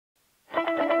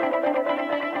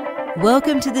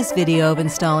Welcome to this video of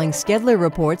installing Skedler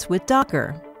Reports with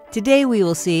Docker. Today we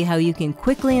will see how you can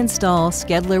quickly install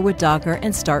Skedler with Docker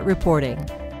and start reporting.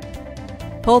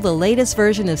 Pull the latest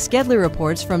version of Skedler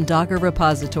Reports from Docker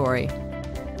repository.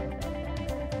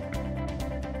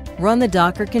 Run the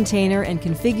Docker container and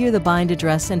configure the bind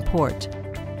address and port.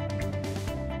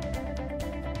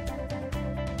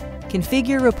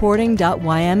 Configure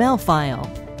reporting.yml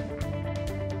file.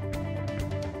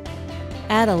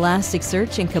 Add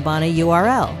Elasticsearch and Kibana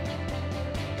URL.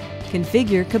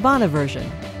 Configure Kibana version.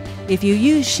 If you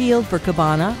use Shield for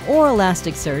Kibana or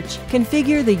Elasticsearch,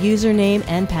 configure the username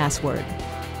and password.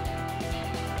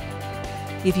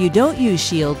 If you don't use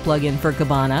Shield plugin for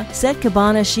Kibana, set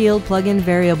Kibana Shield plugin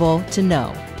variable to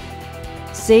no.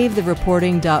 Save the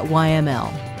reporting.yml.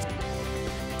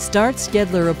 Start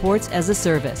Skedler Reports as a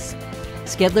service.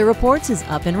 Skedler Reports is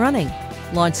up and running.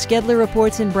 Launch Skedler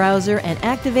Reports in browser and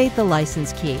activate the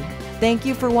license key. Thank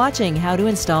you for watching how to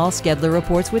install Skedler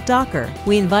Reports with Docker.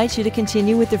 We invite you to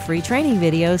continue with the free training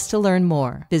videos to learn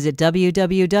more. Visit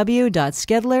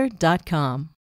www.skedler.com.